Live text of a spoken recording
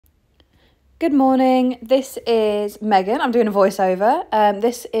Good morning, this is Megan. I'm doing a voiceover.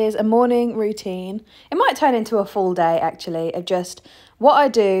 This is a morning routine. It might turn into a full day actually, of just what I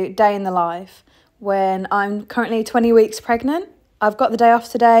do day in the life when I'm currently 20 weeks pregnant. I've got the day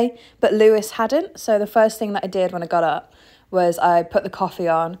off today, but Lewis hadn't. So the first thing that I did when I got up was I put the coffee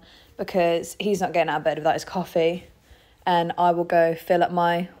on because he's not getting out of bed without his coffee. And I will go fill up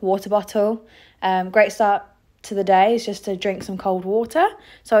my water bottle. Great start to the day is just to drink some cold water.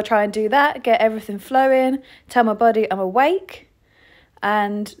 So I try and do that, get everything flowing, tell my body I'm awake,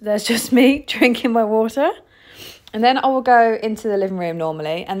 and there's just me drinking my water. And then I will go into the living room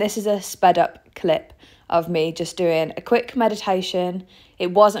normally, and this is a sped up clip of me just doing a quick meditation. It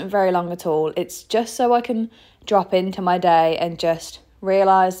wasn't very long at all. It's just so I can drop into my day and just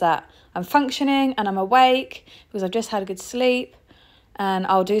realise that I'm functioning and I'm awake because I've just had a good sleep. And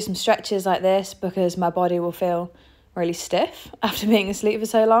I'll do some stretches like this because my body will feel really stiff after being asleep for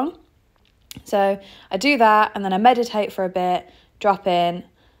so long. So I do that and then I meditate for a bit, drop in,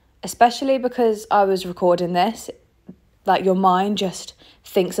 especially because I was recording this, like your mind just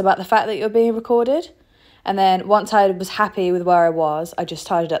thinks about the fact that you're being recorded. And then once I was happy with where I was, I just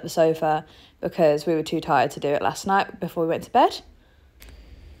tidied up the sofa because we were too tired to do it last night before we went to bed.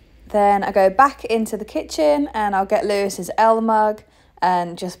 Then I go back into the kitchen and I'll get Lewis's L mug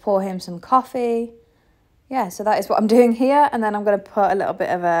and just pour him some coffee. Yeah, so that is what I'm doing here. And then I'm going to put a little bit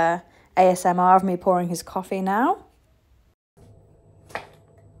of a ASMR of me pouring his coffee now.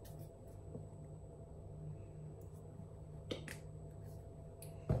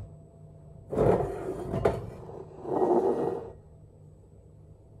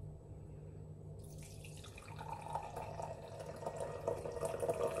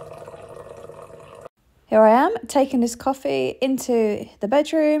 Here I am, taking his coffee into the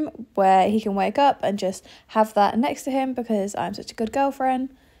bedroom where he can wake up and just have that next to him because I'm such a good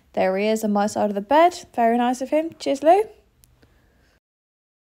girlfriend. There he is on my side of the bed. Very nice of him. Cheers, Lou.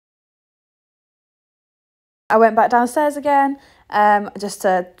 I went back downstairs again just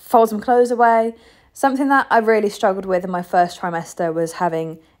to fold some clothes away. Something that I really struggled with in my first trimester was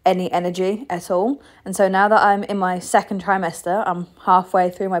having any energy at all. And so now that I'm in my second trimester, I'm halfway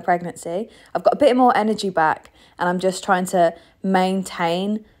through my pregnancy, I've got a bit more energy back and I'm just trying to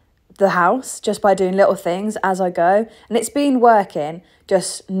maintain the house just by doing little things as I go. And it's been working,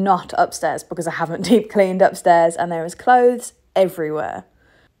 just not upstairs because I haven't deep cleaned upstairs and there is clothes everywhere.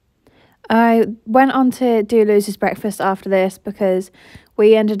 I went on to do Lewis's breakfast after this because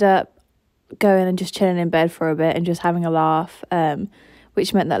we ended up going and just chilling in bed for a bit and just having a laugh,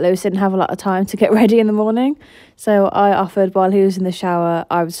 which meant that Lewis didn't have a lot of time to get ready in the morning. So I offered while he was in the shower,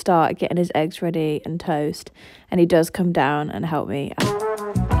 I would start getting his eggs ready and toast, and he does come down and help me.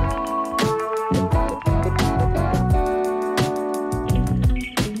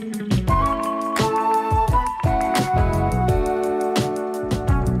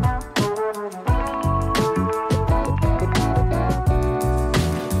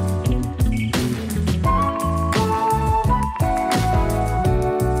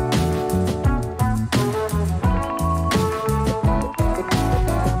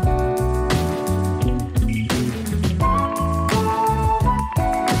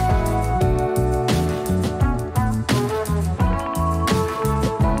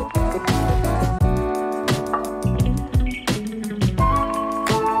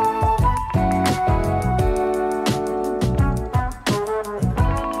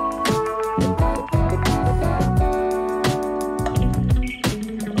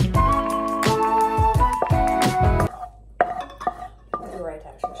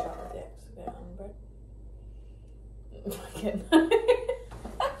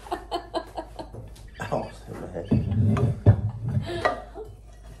 Ow, in my head.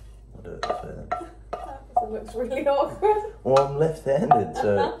 I'll do it fair. That looks really awkward. Well, I'm left-handed,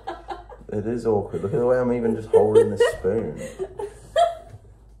 so it is awkward. Look at the way I'm even just holding this spoon.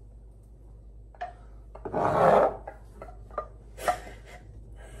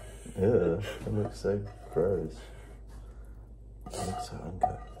 Ew, it looks so gross. It looks so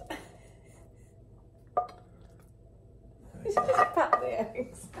uncooked. You should just pat the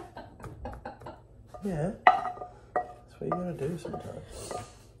eggs. Yeah, that's what you gotta do sometimes.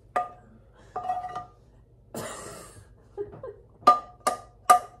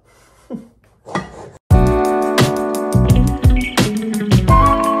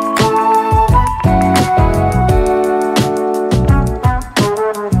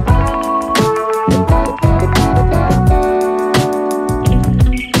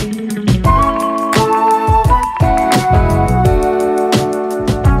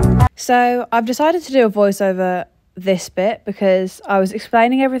 So I've decided to do a voiceover this bit because I was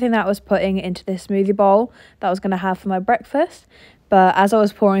explaining everything that I was putting into this smoothie bowl that I was going to have for my breakfast. But as I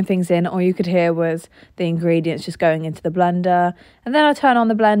was pouring things in, all you could hear was the ingredients just going into the blender. And then I turn on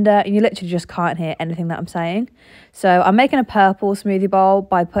the blender and you literally just can't hear anything that I'm saying. So I'm making a purple smoothie bowl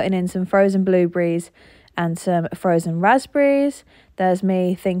by putting in some frozen blueberries and some frozen raspberries. There's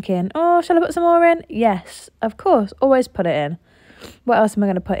me thinking, oh, shall I put some more in? Yes, of course, always put it in. What else am I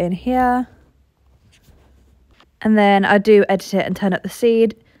going to put in here? And then I do edit it and turn up the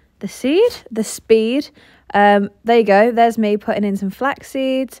speed. There you go. There's me putting in some flax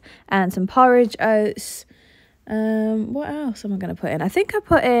seeds and some porridge oats. What else am I going to put in? I think I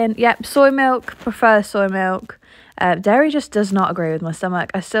put in, soy milk. Prefer soy milk. Dairy just does not agree with my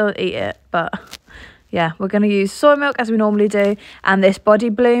stomach. I still eat it, but yeah, we're going to use soy milk as we normally do. And this Body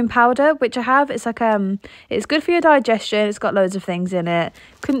Bloom powder, which I have, it's like, it's good for your digestion. It's got loads of things in it.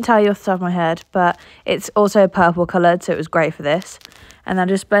 Couldn't tell you off the top of my head, but it's also purple coloured, so it was great for this. And then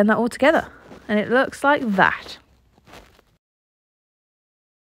just blend that all together. And it looks like that.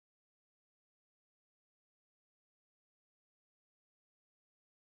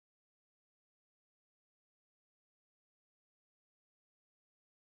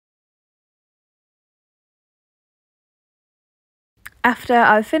 After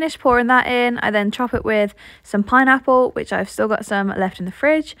I've finished pouring that in, I then chop it with some pineapple, which I've still got some left in the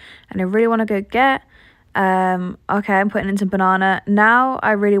fridge and I really want to go get. Okay, I'm putting in some banana. Now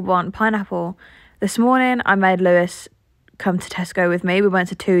I really want pineapple. This morning I made Lewis come to Tesco with me. We went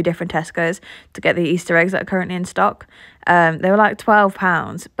to 2 different Tesco's to get the Easter eggs that are currently in stock. They were like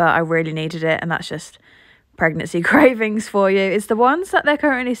 £12, but I really needed it, and that's just pregnancy cravings for you. It's the ones that they're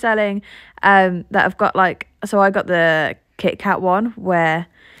currently selling that have got like, so I got the Kit Kat one where,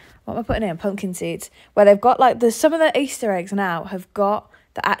 what am I putting in? Pumpkin seeds. Where they've got like, some of the Easter eggs now have got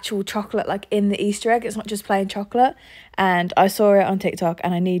the actual chocolate like in the Easter egg. It's not just plain chocolate. And I saw it on TikTok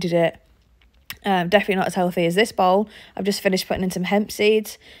and I needed it. Definitely not as healthy as this bowl. I've just finished putting in some hemp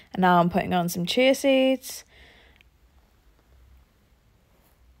seeds and now I'm putting on some chia seeds.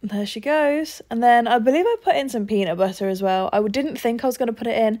 There she goes. And then I believe I put in some peanut butter as well. I didn't think I was going to put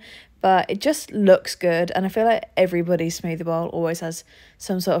it in, but it just looks good. And I feel like everybody's smoothie bowl always has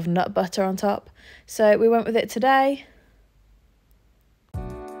some sort of nut butter on top. So we went with it today.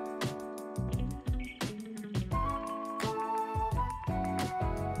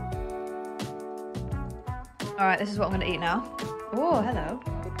 All right, this is what I'm going to eat now. Oh, hello.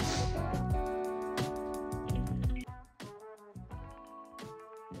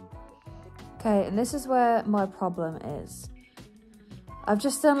 Okay, and this is where my problem is. I've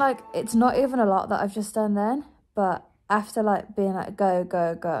just done like, it's not even a lot that I've just done then, but after like being like go,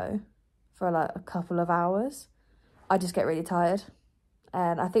 go, go for like a couple of hours, I just get really tired.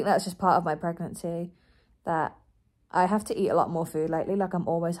 And I think that's just part of my pregnancy, that I have to eat a lot more food lately. Like I'm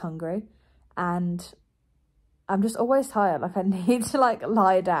always hungry and I'm just always tired. Like I need to like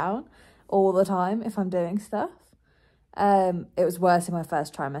lie down all the time if I'm doing stuff. It was worse in my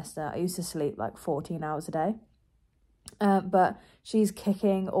first trimester. I used to sleep like 14 hours a day. But she's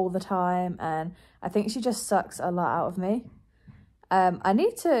kicking all the time and I think she just sucks a lot out of me. I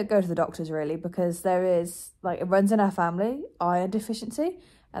need to go to the doctors really, because there is like, it runs in our family, iron deficiency,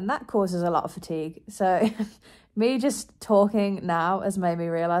 and that causes a lot of fatigue. So me just talking now has made me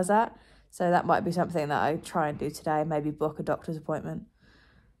realise that. So that might be something that I try and do today, maybe book a doctor's appointment.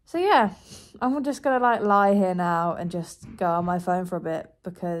 So yeah, I'm just going to like lie here now and just go on my phone for a bit,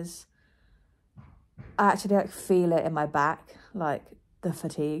 because I actually like feel it in my back, like the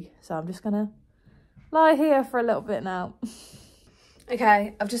fatigue. So I'm just going to lie here for a little bit now.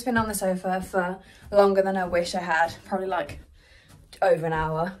 Okay, I've just been on the sofa for longer than I wish I had, probably like over an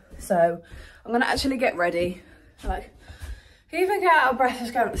hour. So I'm going to actually get ready. Like, I can even get out of breath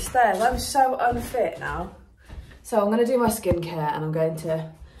just going up the stairs. I'm so unfit now. So I'm going to do my skincare and I'm going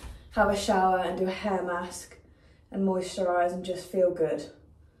to have a shower and do a hair mask and moisturise and just feel good.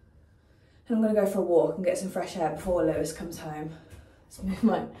 And I'm going to go for a walk and get some fresh air before Lewis comes home. Let's move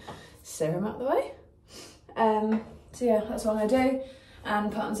my serum out the way. So yeah, that's what I'm going to do,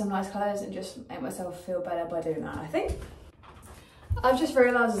 and put on some nice clothes and just make myself feel better by doing that, I think. I've just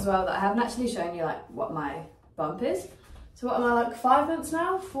realised as well that I haven't actually shown you like what my bump is. So what am I, like 5 months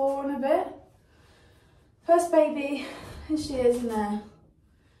now? 4 and a bit? First baby, and she is in there.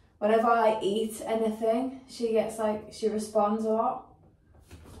 Whenever I eat anything, she gets like, she responds a lot.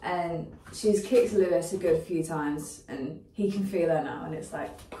 And she's kicked Lewis a good few times and he can feel her now and it's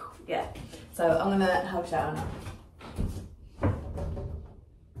like, yeah. So I'm gonna have a shower now.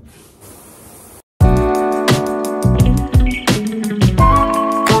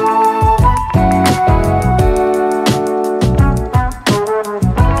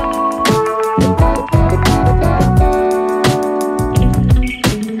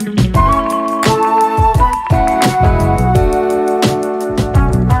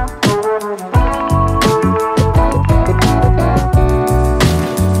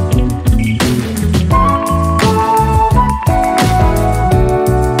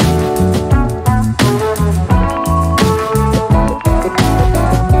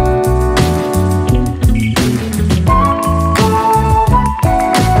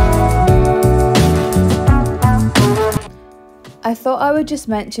 I thought I would just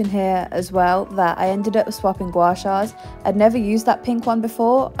mention here as well that I ended up swapping gua shas. I'd never used that pink one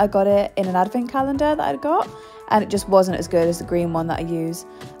before. I got it in an advent calendar that I'd got, and it just wasn't as good as the green one that I use.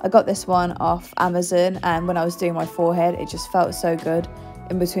 I got this one off Amazon, and when I was doing my forehead, it just felt so good.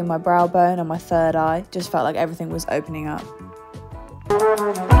 In between my brow bone and my third eye, just felt like everything was opening up.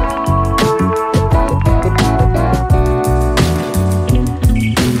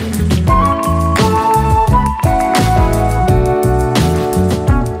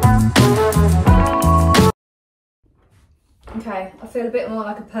 Okay, I feel a bit more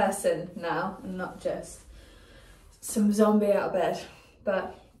like a person now and not just some zombie out of bed.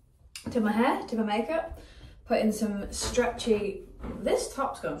 But did my hair, did my makeup, put in some stretchy, this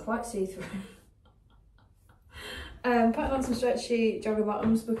top's gone quite see-through. Putting on some stretchy jogger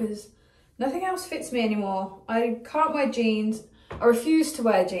bottoms because nothing else fits me anymore. I can't wear jeans. I refuse to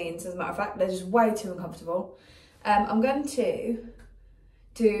wear jeans, as a matter of fact. They're just way too uncomfortable. I'm going to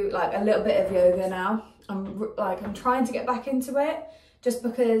do like a little bit of yoga now. I'm trying to get back into it, just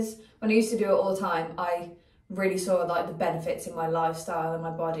because when I used to do it all the time, I really saw like the benefits in my lifestyle and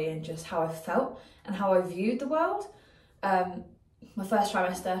my body and just how I felt and how I viewed the world. My first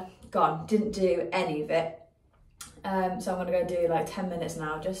trimester, gone, didn't do any of it. So I'm gonna go do like 10 minutes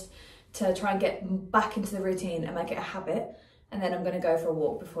now, just to try and get back into the routine and make it a habit. And then I'm gonna go for a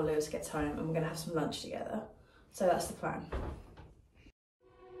walk before Lewis gets home, and we're gonna have some lunch together. So that's the plan.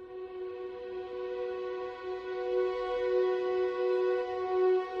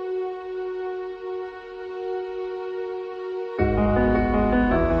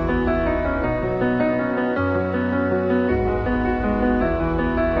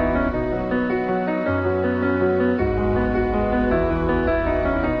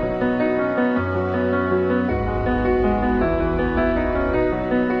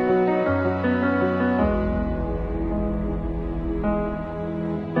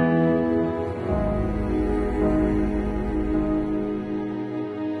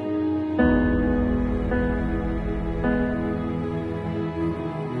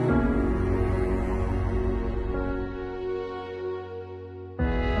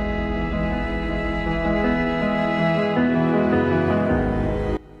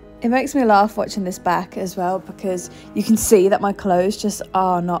 It makes me laugh watching this back as well, because you can see that my clothes just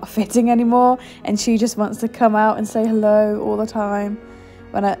are not fitting anymore, and she just wants to come out and say hello all the time.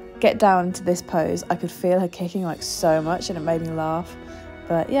 When I get down into this pose, I could feel her kicking like so much, and it made me laugh.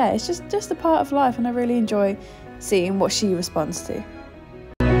 But yeah, it's just a part of life, and I really enjoy seeing what she responds to.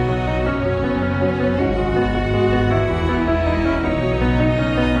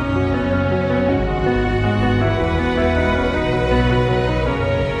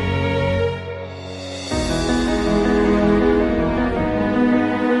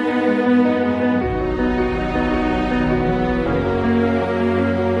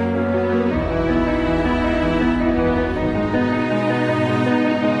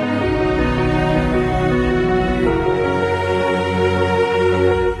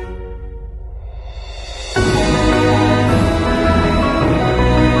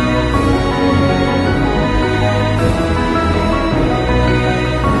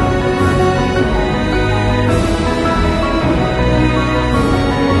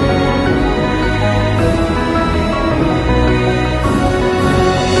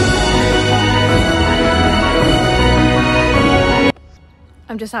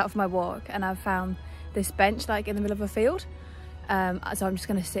 I'm just out for my walk, and I've found this bench like in the middle of a field. So I'm just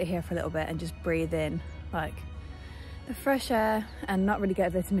gonna sit here for a little bit and just breathe in like the fresh air and not really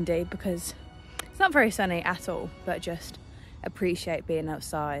get vitamin D, because it's not very sunny at all, but just appreciate being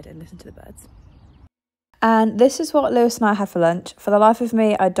outside and listen to the birds. And this is what Lewis and I had for lunch. For the life of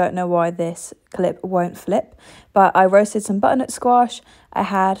me, I don't know why this clip won't flip, but I roasted some butternut squash. I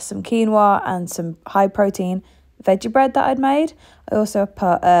had some quinoa and some high protein veggie bread that I'd made. I also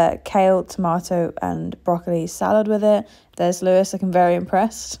put kale, tomato and broccoli salad with it. There's Lewis looking very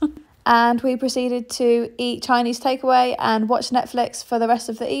impressed. And we proceeded to eat Chinese takeaway and watch Netflix for the rest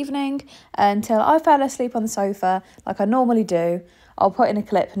of the evening until I fell asleep on the sofa like I normally do. I'll put in a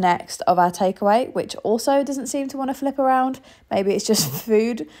clip next of our takeaway, which also doesn't seem to want to flip around. Maybe it's just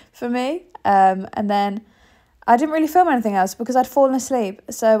food for me. And then I didn't really film anything else because I'd fallen asleep.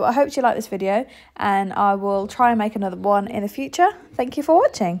 So I hope you like this video, and I will try and make another one in the future. Thank you for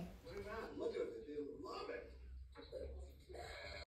watching.